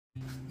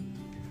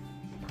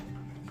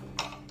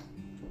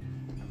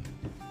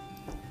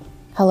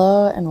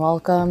Hello and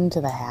welcome to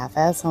the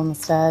Half-Ass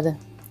Homestead.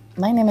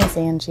 My name is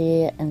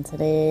Angie and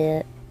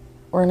today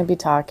we're going to be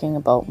talking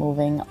about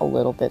moving a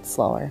little bit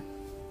slower.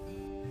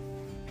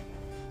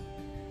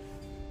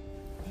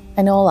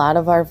 I know a lot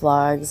of our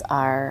vlogs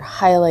are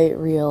highlight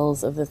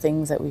reels of the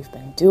things that we've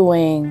been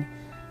doing,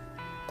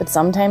 but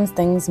sometimes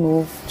things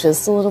move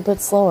just a little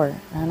bit slower,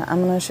 and I'm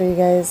going to show you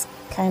guys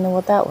kind of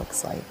what that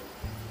looks like.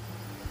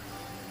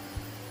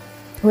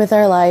 With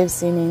our lives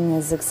seeming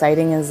as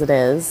exciting as it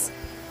is,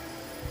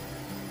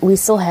 we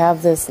still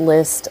have this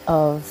list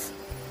of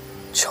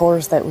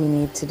chores that we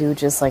need to do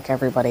just like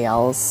everybody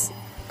else.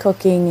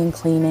 Cooking and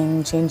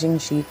cleaning, changing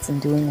sheets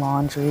and doing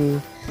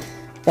laundry,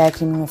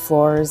 vacuuming the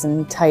floors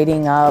and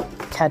tidying up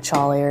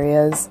catch-all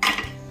areas.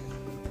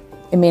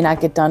 It may not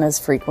get done as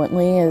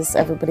frequently as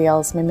everybody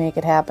else may make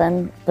it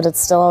happen, but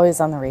it's still always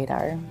on the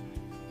radar.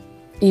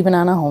 Even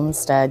on a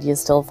homestead, you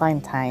still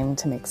find time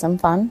to make some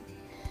fun.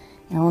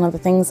 And one of the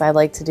things I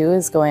like to do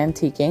is go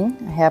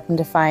antiquing. I happened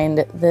to find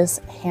this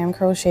hand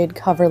crocheted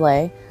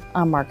coverlay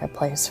on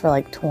Marketplace for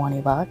like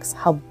 20 bucks.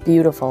 How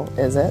beautiful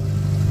is it?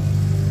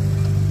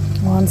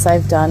 Once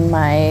I've done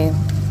my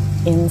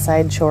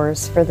inside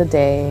chores for the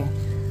day,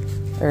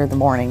 or the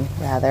morning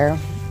rather,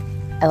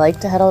 I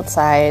like to head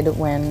outside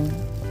when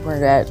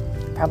we're at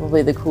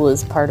probably the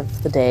coolest part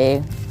of the day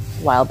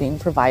while being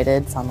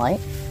provided sunlight.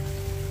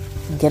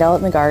 Get out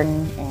in the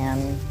garden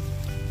and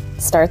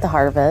start the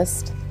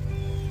harvest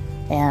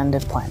and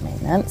plant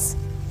maintenance.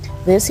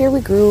 This year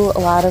we grew a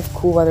lot of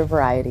cool weather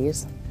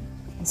varieties.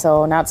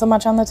 So not so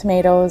much on the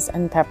tomatoes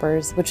and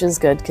peppers, which is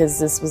good because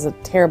this was a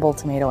terrible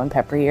tomato and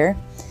pepper year.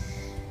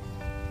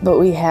 But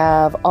we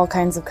have all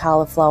kinds of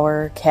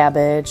cauliflower,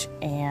 cabbage,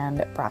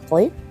 and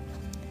broccoli.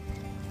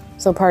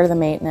 So part of the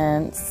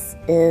maintenance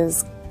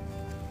is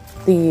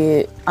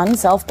the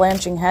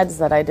unself-blanching heads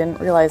that I didn't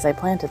realize I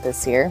planted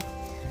this year.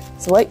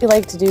 So what you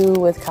like to do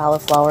with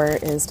cauliflower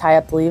is tie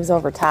up the leaves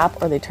over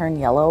top or they turn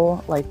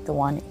yellow like the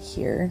one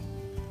here,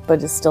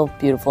 but it's still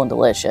beautiful and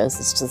delicious.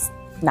 It's just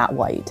not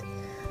white.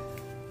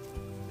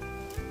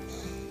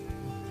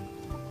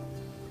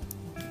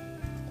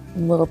 A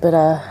little bit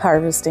of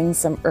harvesting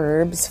some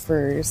herbs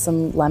for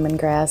some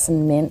lemongrass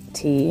and mint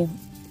tea,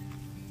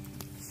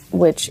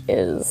 which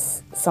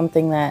is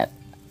something that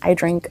I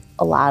drink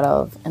a lot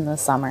of in the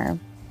summer.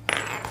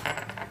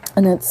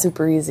 And it's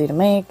super easy to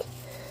make.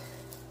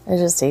 I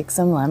just take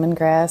some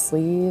lemongrass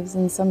leaves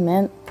and some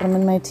mint, put them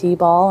in my tea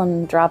ball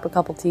and drop a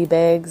couple tea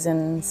bags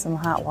in some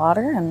hot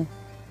water and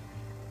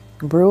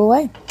brew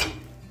away.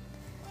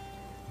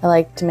 I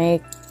like to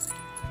make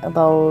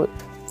about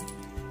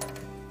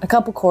a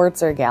couple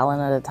quarts or a gallon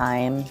at a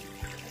time,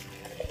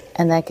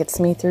 and that gets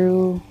me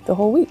through the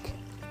whole week.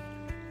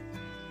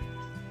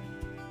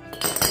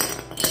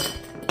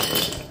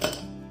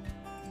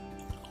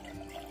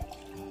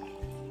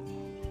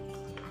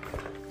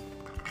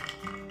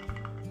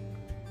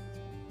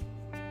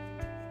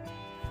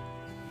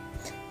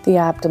 The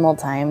optimal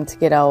time to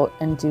get out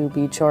and do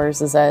bee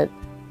chores is at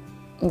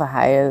the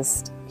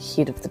highest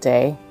heat of the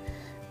day,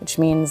 which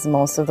means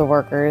most of the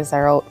workers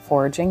are out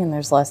foraging and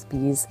there's less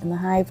bees in the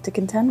hive to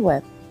contend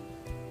with.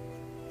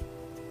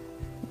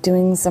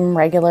 Doing some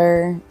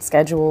regular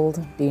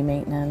scheduled bee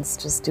maintenance,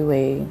 just do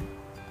a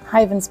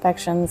hive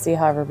inspection, see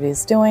how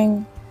everybody's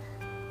doing.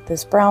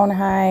 This brown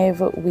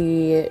hive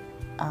we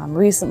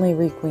recently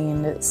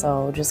requeened,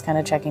 so just kind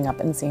of checking up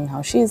and seeing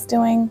how she's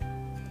doing.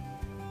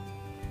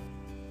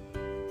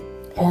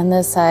 And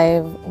this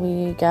hive,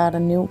 we got a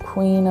new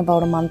queen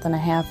about a month and a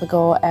half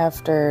ago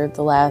after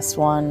the last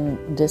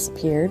one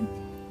disappeared.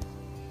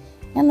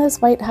 And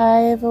this white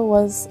hive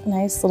was a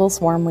nice little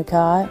swarm we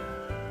caught.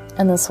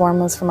 And the swarm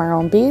was from our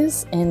own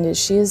bees, and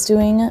she is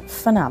doing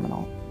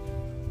phenomenal.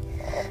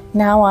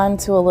 Now on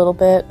to a little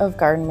bit of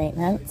garden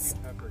maintenance.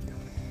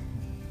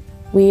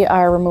 We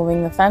are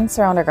removing the fence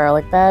around our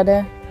garlic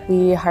bed.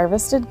 We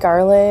harvested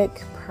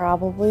garlic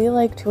probably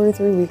like 2 or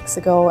 3 weeks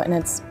ago, and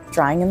it's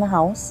drying in the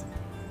house.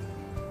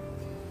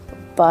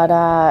 But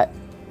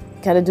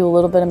got to do a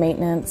little bit of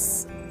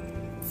maintenance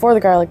for the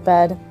garlic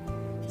bed.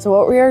 So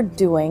what we are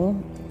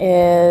doing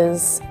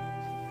is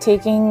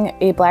taking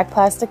a black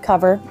plastic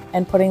cover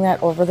and putting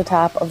that over the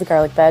top of the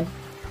garlic bed.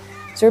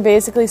 So we're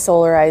basically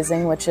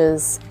solarizing, which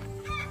is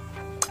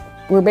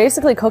we're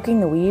basically cooking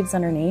the weeds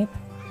underneath.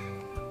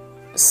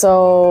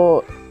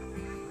 So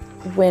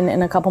when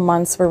in a couple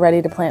months we're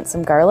ready to plant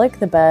some garlic,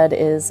 the bed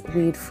is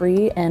weed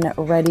free and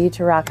ready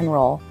to rock and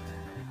roll.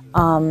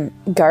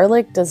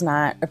 Garlic does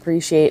not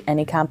appreciate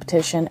any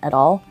competition at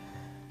all,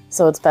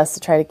 so it's best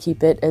to try to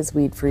keep it as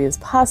weed free as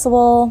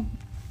possible,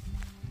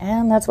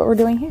 and that's what we're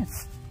doing here.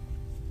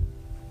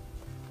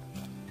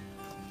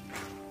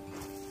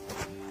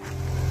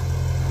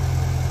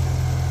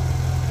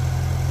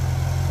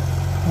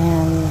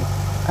 And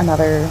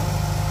another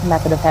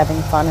method of having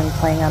fun and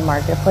playing on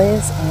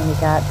Marketplace, and we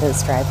got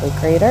this driveway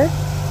grater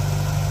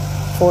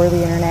for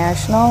the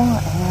International,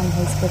 and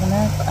he's given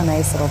it a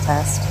nice little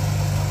test.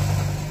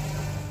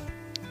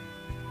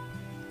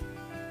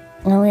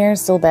 And we are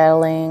still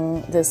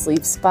battling this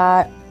leaf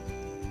spot.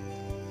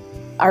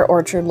 Our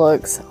orchard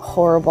looks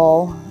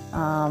horrible.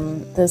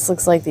 This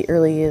looks like the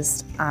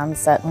earliest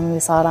onset when we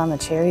saw it on the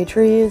cherry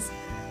trees.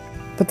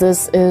 But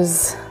this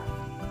is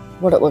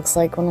what it looks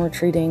like when we're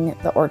treating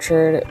the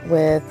orchard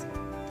with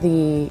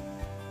the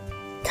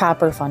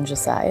copper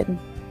fungicide.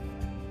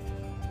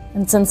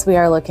 And since we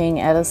are looking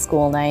at a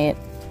school night,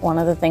 one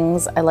of the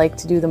things I like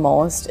to do the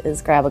most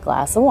is grab a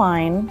glass of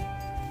wine,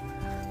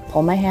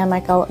 pull my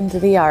hammock out into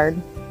the yard,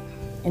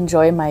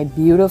 enjoy my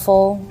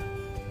beautiful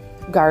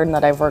garden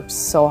that I've worked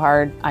so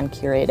hard on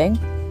curating,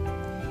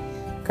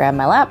 grab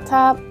my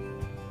laptop,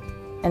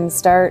 and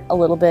start a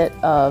little bit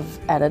of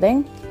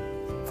editing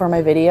for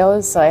my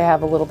videos so I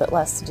have a little bit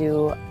less to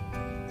do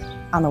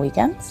on the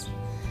weekends,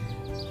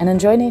 and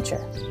enjoy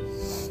nature.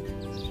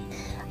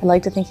 I'd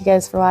like to thank you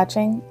guys for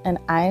watching, and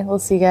I will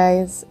see you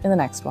guys in the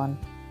next one.